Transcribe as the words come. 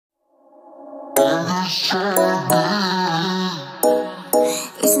Under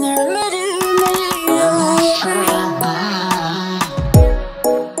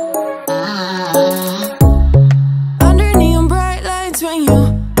neon bright lights when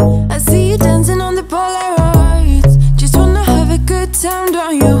I see you dancing on the Polaroids. Just wanna have a good time,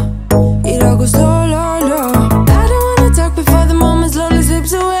 don't you? It all goes low, low, low. I don't wanna talk before the moment slowly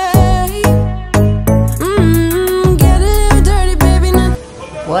slips away. Get a little dirty, baby.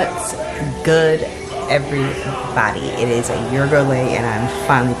 What's good, everybody? It is your girl Lieh, and I'm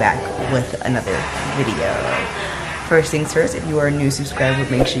finally back with another video. First things first, if you are a new subscriber,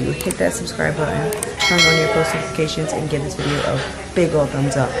 make sure you hit that subscribe button, turn on your post notifications, and give this video a big old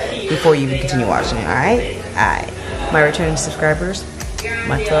thumbs up before you even continue watching it, alright? Alright. My returning subscribers,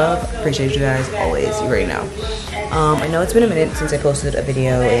 much love. Appreciate you guys always. You already know. I know it's been a minute since I posted a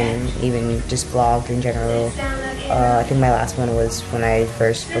video and even just vlogged in general. I think my last one was when I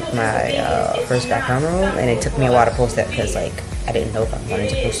first booked my first background role, and it took me a while to post that because like I didn't know if I wanted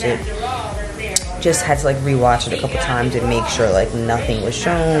to post it. Just had to like rewatch it a couple times and make sure like nothing was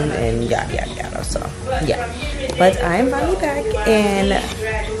shown and yada yada yada. So yeah, but I'm finally back, and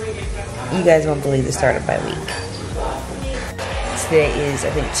you guys won't believe the start of my week. Today is, I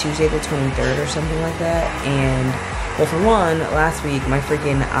think, Tuesday the 23rd or something like that. And, well, for one, last week, my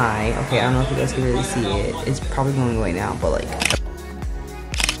freaking eye, okay, I don't know if you guys can really see it. It's probably going away now, but, like,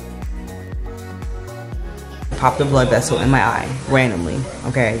 popped a blood vessel in my eye, randomly,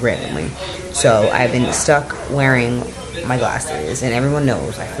 okay, randomly. So, I've been stuck wearing my glasses, and everyone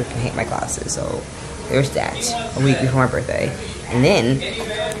knows I freaking hate my glasses, so there's that, a week before my birthday. And then,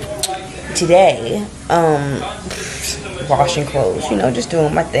 today, washing clothes, you know, just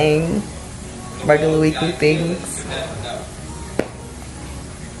doing my thing, regular weekly things.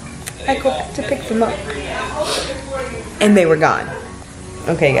 I go back to pick them up, and they were gone.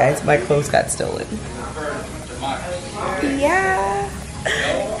 Okay, guys, my clothes got stolen. Yeah,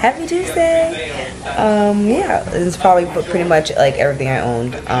 happy Tuesday. Yeah, it's probably pretty much like everything I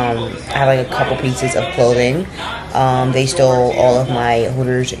owned. I have like a couple pieces of clothing. They stole all of my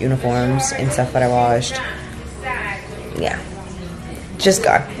Hooters uniforms and stuff that I washed. Yeah, just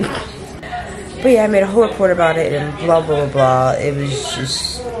gone. But yeah, I made a whole report about it and blah blah blah blah. It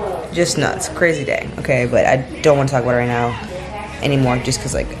was just nuts, crazy day. Okay, but I don't want to talk about it right now anymore, just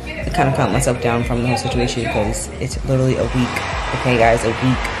because like I kind of calmed myself down from the whole situation because it's literally a week. Okay, guys, a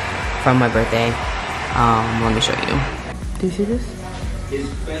week from my birthday. Let me show you. Do you see this? His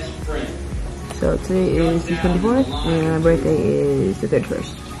best friend. So today is the 24th, and my birthday is the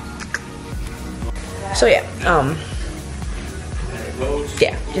 31st. So yeah,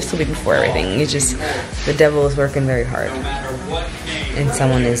 yeah, just a week before everything. It's just, the devil is working very hard. And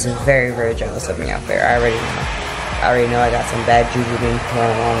someone is very, very jealous of me out there. I already know I got some bad juju being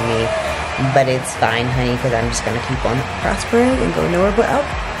thrown on me. But it's fine, honey, because I'm just going to keep on prospering and go nowhere but up.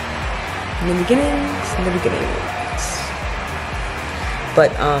 In the beginnings, But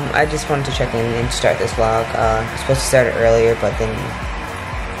I just wanted to check in and start this vlog. I was supposed to start it earlier, but then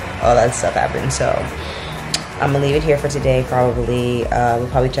all that stuff happened, so I'm gonna leave it here for today. Probably we'll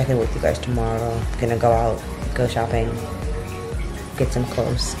probably check in with you guys tomorrow. Gonna go out, go shopping, get some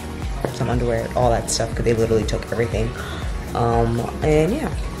clothes, some underwear, all that stuff, because they literally took everything. And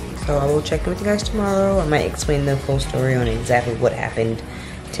yeah, so I will check in with you guys tomorrow. I might explain the full story on exactly what happened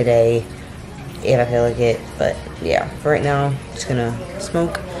today if I feel like it. But yeah, for right now, just gonna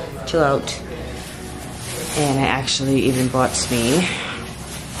smoke, chill out. And I actually even bought me,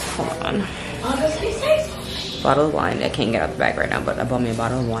 hold on, bottle of wine. I can't get out the bag right now, but I bought me a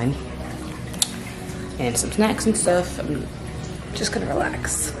bottle of wine and some snacks and stuff. I'm just gonna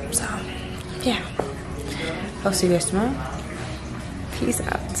relax. So yeah, I'll see you guys tomorrow. Peace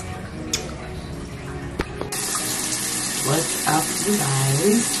out. What's up, you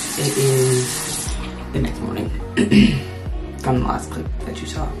guys? It is the next morning from the last clip that you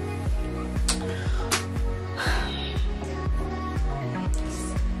saw.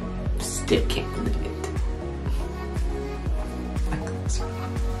 Still can't believe it.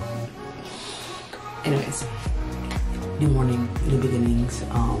 Anyways, new morning, new beginnings.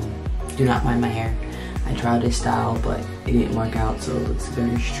 Do not mind my hair. I tried this style, but it didn't work out, so it looks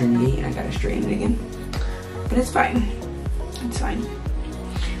very stringy, and I gotta straighten it again. But it's fine. It's fine.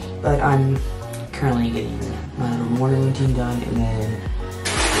 But I'm currently getting my little morning routine done, and then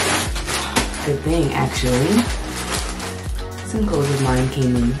good thing actually, some clothes of mine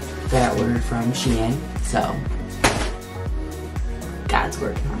came in that I ordered from Shein, so God's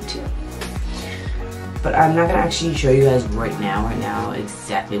working on it too. But I'm not gonna actually show you guys right now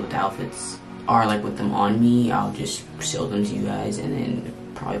exactly what the outfits are like with them on me. I'll just show them to you guys and then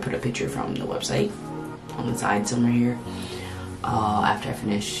probably put a picture from the website on the side somewhere here after I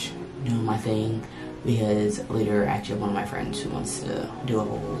finish doing my thing, because later actually one of my friends who wants to do a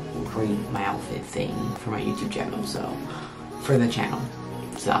whole create my outfit thing for my YouTube channel, so for the channel.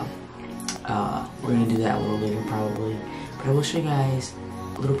 So we're gonna do that a little later probably, but I will show you guys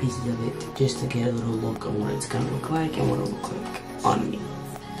little pieces of it just to get a little look on what it's gonna look like and what it'll look like on me.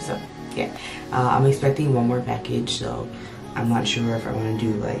 So yeah, I'm expecting one more package, so I'm not sure if I want to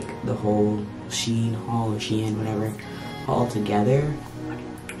do like the whole Shein haul or Shein whatever all together,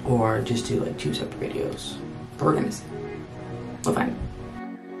 or just do like 2 separate videos. But we're gonna see. We'll find.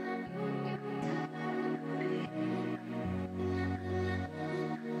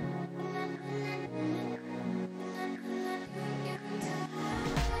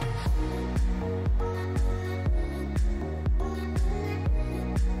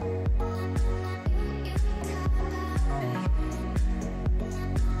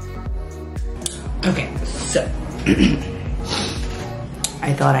 Okay, so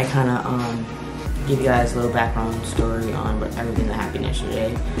I thought I kind of give you guys a little background story on everything that happened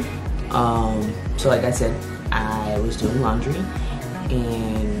yesterday. So like I said, I was doing laundry,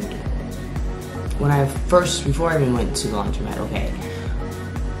 and when before I even went to the laundromat, okay,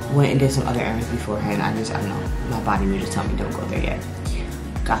 went and did some other errands beforehand. I don't know, my body would just tell me don't go there yet.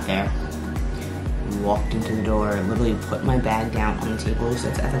 Got there, walked into the door, literally put my bag down on the table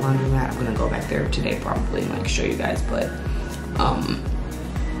that's at the laundromat. I'm gonna go back there today probably and like show you guys, but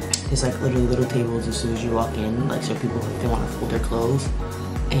there's like literally little tables as soon as you walk in, like so people if they want to fold their clothes.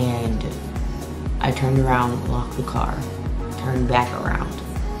 And I turned around, locked the car, turned back around,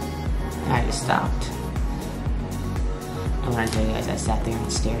 and I just stopped. And when I tell you guys, I sat there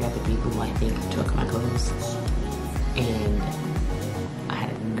and stared at the people who I think took my clothes, and I had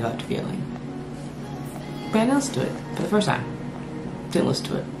a gut feeling. But I didn't listen to it for the first time. Didn't listen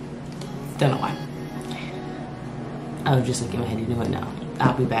to it. Don't know why. I was just like in my head, you know what, no.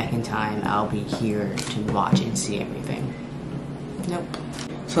 I'll be back in time. I'll be here to watch and see everything. Nope.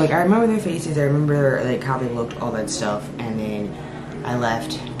 So like I remember their faces, I remember like how they looked, all that stuff, and then I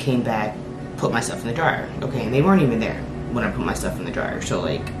left, came back, put my stuff in the dryer. Okay, and they weren't even there when I put my stuff in the dryer. So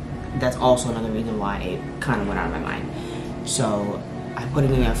like that's also another reason why it kind of went out of my mind. So I put it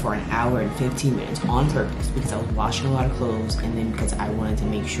in there for an hour and 15 minutes on purpose because I was washing a lot of clothes, and then because I wanted to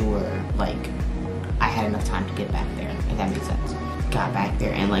make sure like I had enough time to get back there, if that makes sense. Got back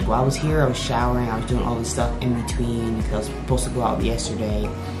there, and like while I was here, I was showering, I was doing all this stuff in between because I was supposed to go out yesterday.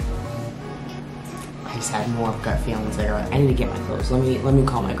 I just had more gut feelings later. Like, I need to get my clothes. Let me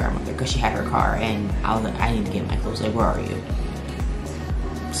call my grandmother because she had her car, and I was like, I need to get my clothes. Like, where are you?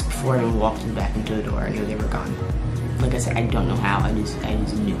 Just before I even walked back into the door, I knew they were gone. Like I said, I don't know how. I just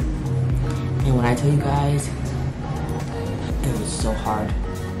knew. And when I tell you guys, it was so hard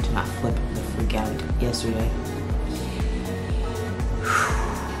to not flip the freak out yesterday.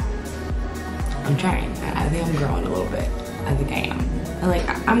 I'm trying. I think I'm growing a little bit. I think I am. And like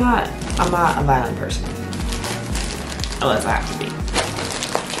I'm not a violent person. Unless I have to be.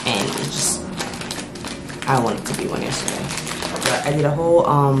 And it's just I wanted to be one yesterday. But I did a whole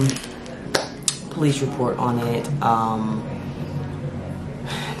police report on it.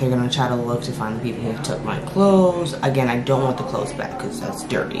 They're gonna try to look to find the people who took my clothes. Again, I don't want the clothes back because that's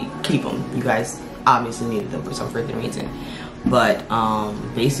dirty. Keep them. You guys obviously needed them for some freaking reason. But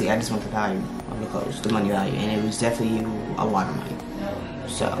basically, I just want the value of the clothes, the money value, and it was definitely a lot of money.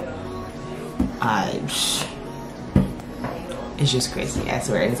 So, it's just crazy. I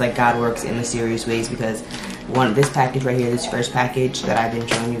swear, it's like God works in mysterious ways because this package right here, this first package that I've been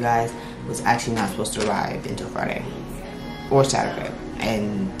showing you guys, was actually not supposed to arrive until Friday or Saturday,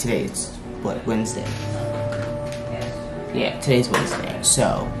 and today's what, Wednesday? Yeah, today's Wednesday.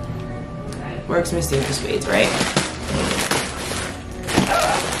 So, works mysterious ways, right?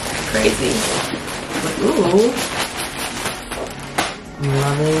 Crazy. But, ooh.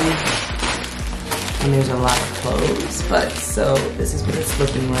 Lovely. And there's a lot of clothes. But, so, this is what it's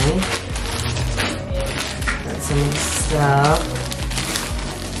looking like. Got some of the stuff.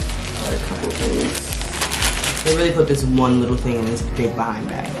 Got a couple things. They really put this one little thing in this big behind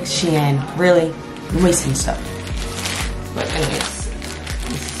bag. Shein, really? You're wasting stuff. But anyways,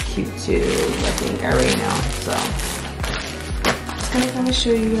 this is cute too. I think I already know, so. I'm gonna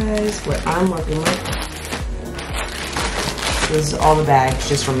show you guys what I'm working with. This is all the bags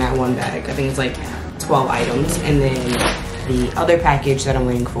just from that one bag. I think it's like 12 items. And then the other package that I'm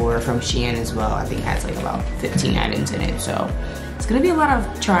waiting for from Shein as well, I think has like about 15 items in it. So it's gonna be a lot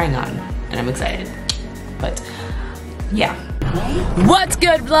of trying on, and I'm excited. But yeah. What's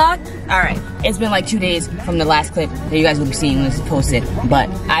good, vlog? Alright, it's been like 2 days from the last clip that you guys will be seeing when this is posted, but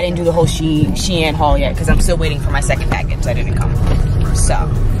I didn't do the whole Shein haul yet because I'm still waiting for my second package that didn't come. So,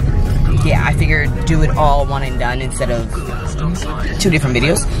 yeah, I figured do it all one and done instead of 2 different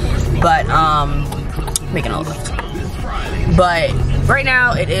videos. But, making all of it. But right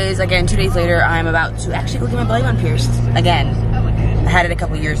now it is, again, 2 days later, I'm about to actually go get my belly button pierced again. I had it a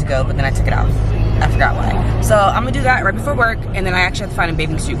couple years ago, but then I took it off. I forgot why. So I'm gonna do that right before work, and then I actually have to find a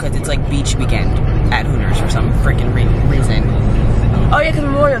bathing suit because it's like beach weekend at Hooters for some freaking reason. Oh yeah, because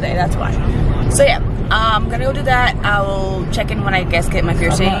Memorial Day, that's why. So yeah, I'm gonna go do that. I will check in when I guess get my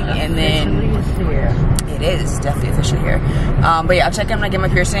piercing, and then it is definitely officially here. But yeah, I'll check in when I get my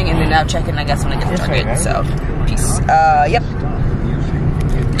piercing, and then I'll check in I guess when I get to Target. So peace. Yep.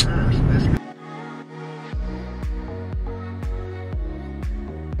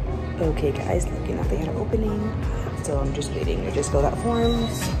 Okay guys, lucky enough they had an opening, so I'm just waiting to just fill out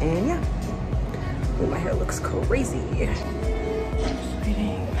forms, and yeah. Ooh, my hair looks crazy. Just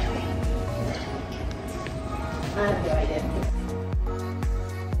waiting. I have no idea.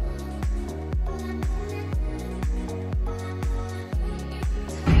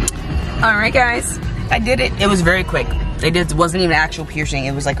 Alright guys, I did it. It was very quick. It wasn't even an actual piercing.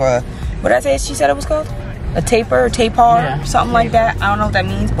 It was like a, what did I say she said it was called? A taper, yeah, something like that. I don't know what that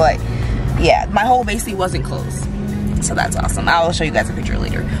means, but yeah, my hole basically wasn't closed. So that's awesome. I will show you guys a picture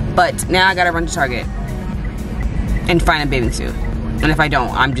later. But now I gotta run to Target and find a bathing suit. And if I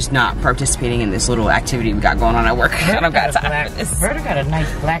don't, I'm just not participating in this little activity we got going on at work. I don't got time for this. Berta got a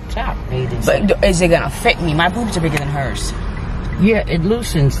nice black top bathing suit. But is it gonna fit me? My boobs are bigger than hers. Yeah, it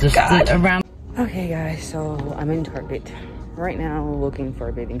loosens the slit around. Okay guys, so I'm in Target right now looking for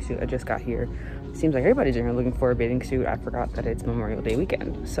a bathing suit. I just got here. Seems like everybody's in here looking for a bathing suit. I forgot that it's Memorial Day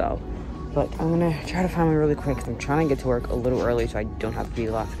weekend, so. But I'm gonna try to find one really quick because I'm trying to get to work a little early so I don't have to be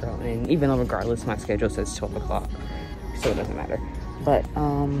the last girl. And even though regardless, my schedule says 12 o'clock, so it doesn't matter. But,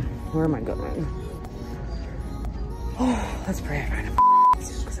 where am I going? Oh, let's pray I find a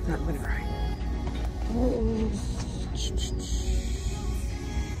suit because I'm not gonna cry.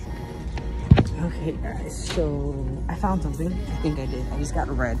 Okay guys, so I found something. I think I did. I just got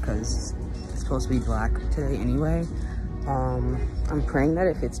red because it's supposed to be black today anyway. I'm praying that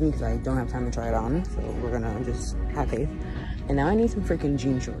it fits me because I don't have time to try it on. So we're gonna just have faith. And now I need some freaking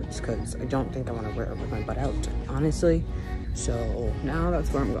jean shorts because I don't think I want to wear it with my butt out, honestly. So now that's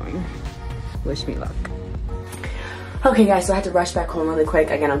where I'm going. Wish me luck. Okay guys, so I had to rush back home really quick.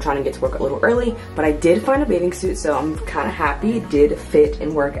 Again, I'm trying to get to work a little early, but I did find a bathing suit, so I'm kind of happy. It did fit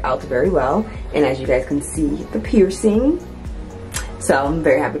and work out very well. And as you guys can see, the piercing. So I'm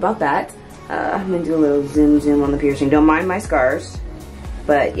very happy about that. I'm gonna do a little zoom on the piercing. Don't mind my scars,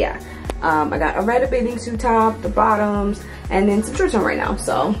 but yeah. I got a red bathing suit top, the bottoms, and then some shorts on right now,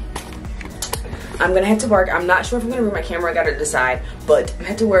 so. I'm gonna head to work. I'm not sure if I'm gonna bring my camera, I gotta decide, but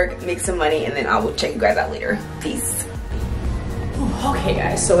head to work, make some money, and then I will check you guys out later. Peace. Okay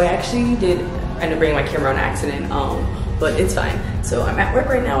guys, so I actually did end up bringing my camera on accident, but it's fine. So I'm at work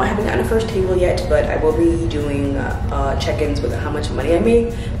right now. I haven't gotten a first table yet, but I will be doing check-ins with how much money I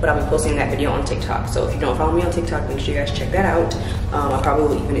made, but I'll be posting that video on TikTok. So if you don't follow me on TikTok, make sure you guys check that out. I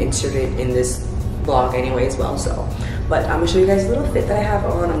probably will even insert it in this vlog anyway as well, so. But I'm gonna show you guys a little fit that I have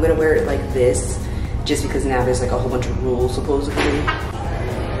on. I'm gonna wear it like this, just because now there's like a whole bunch of rules supposedly.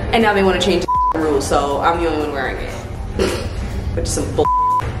 And now they wanna change the rules, so I'm the only one wearing it. Which is some bull.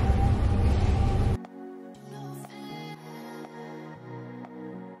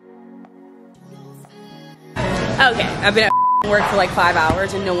 Okay, I've been at work for like 5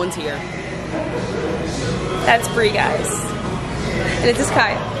 hours and no one's here. That's Bree, guys. And it's this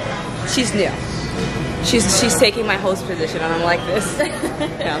Kaya. She's new. She's taking my host position and I'm like this.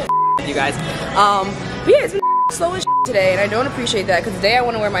 Yeah, you guys. But yeah, it's been slow as today and I don't appreciate that because today I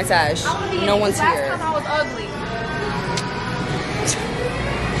want to wear my sash. No one's here. Last time I was ugly.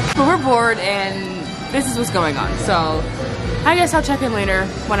 But we're bored and this is what's going on. So I guess I'll check in later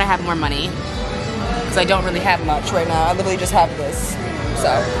when I have more money. Because I don't really have much right now. I literally just have this.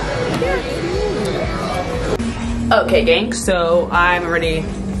 So yeah. Okay gang, so I'm already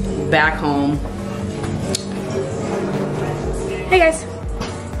back home. Hey guys.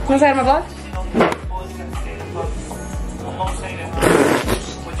 Wanna say hi to my vlog?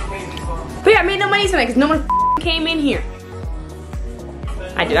 But yeah, I made no money tonight because no one came in here.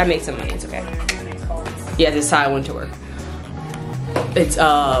 I did, I made some money, it's okay. Yeah, this is how I went to work. It's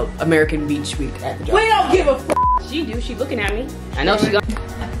American Beach Week at the job. We don't give a f. She do, she looking at me. I know she got.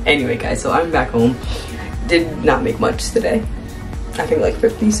 Anyway guys, so I'm back home. Did not make much today. I think like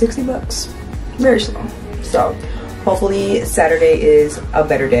 50, 60 bucks. Very slow. So, hopefully Saturday is a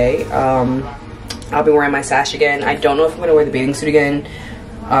better day. I'll be wearing my sash again. I don't know if I'm gonna wear the bathing suit again.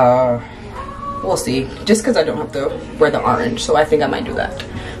 We'll see, just because I don't have to wear the orange, so I think I might do that.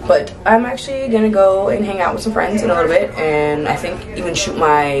 But I'm actually gonna go and hang out with some friends in a little bit, and I think even shoot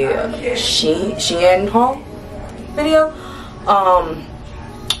my Shein haul video.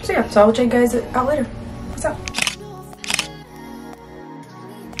 So yeah, so I'll check you guys out later. Peace out.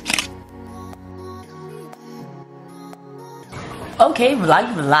 Okay,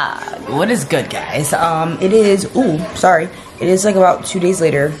 vlog. What is good, guys? It is, it is like about 2 days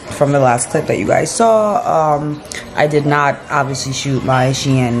later from the last clip that you guys saw. I did not obviously shoot my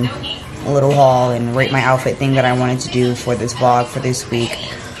Shein little haul and rate my outfit thing that I wanted to do for this vlog for this week.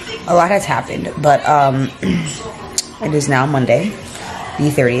 A lot has happened, but it is now Monday,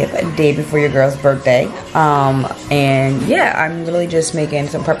 the 30th, a day before your girl's birthday. And yeah, I'm literally just making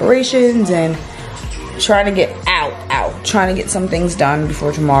some preparations and trying to get trying to get some things done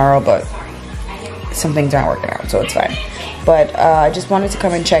before tomorrow, but some things aren't working out, so it's fine. But I just wanted to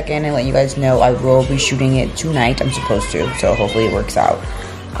come and check in and let you guys know I will be shooting it tonight. I'm supposed to, so hopefully it works out.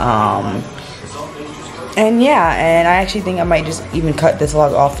 And yeah, and I actually think I might just even cut this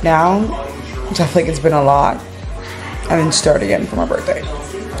vlog off now, which I feel like it's been a lot, and then start again for my birthday,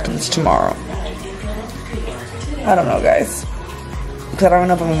 because it's tomorrow. I don't know, guys. I don't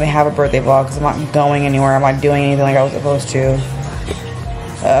know if I'm going to have a birthday vlog because I'm not going anywhere. I'm not doing anything like I was supposed to.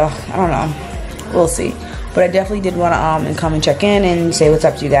 I don't know. We'll see. But I definitely did want to come and check in and say what's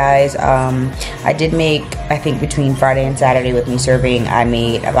up to you guys. I did make, I think between Friday and Saturday with me serving, I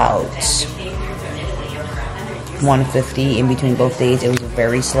made about $150 in between both days. It was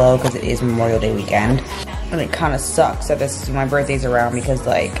very slow because it is Memorial Day weekend. And it kind of sucks that this is my birthday's around because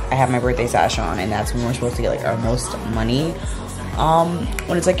like I have my birthday sash on and that's when we're supposed to get like our most money.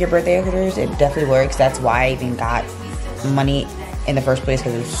 When it's like your birthday at Hooters, it definitely works. That's why I even got money in the first place,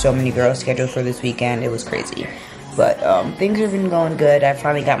 because there's so many girls scheduled for this weekend. It was crazy. But things have been going good. I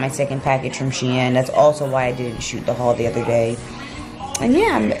finally got my second package from Shein. That's also why I didn't shoot the haul the other day. And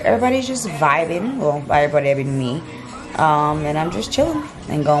yeah, everybody's just vibing. Well, by everybody I mean me. And I'm just chilling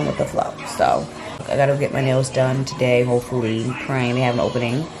and going with the flow. So I gotta get my nails done today, hopefully. Praying they have an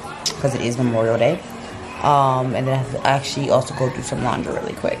opening because it is Memorial Day. And then I have to actually also go do some laundry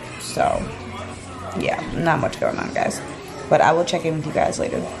really quick. So yeah, not much going on, guys. But I will check in with you guys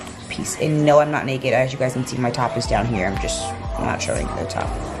later. Peace. And no, I'm not naked. As you guys can see, my top is down here. I'm not showing the top.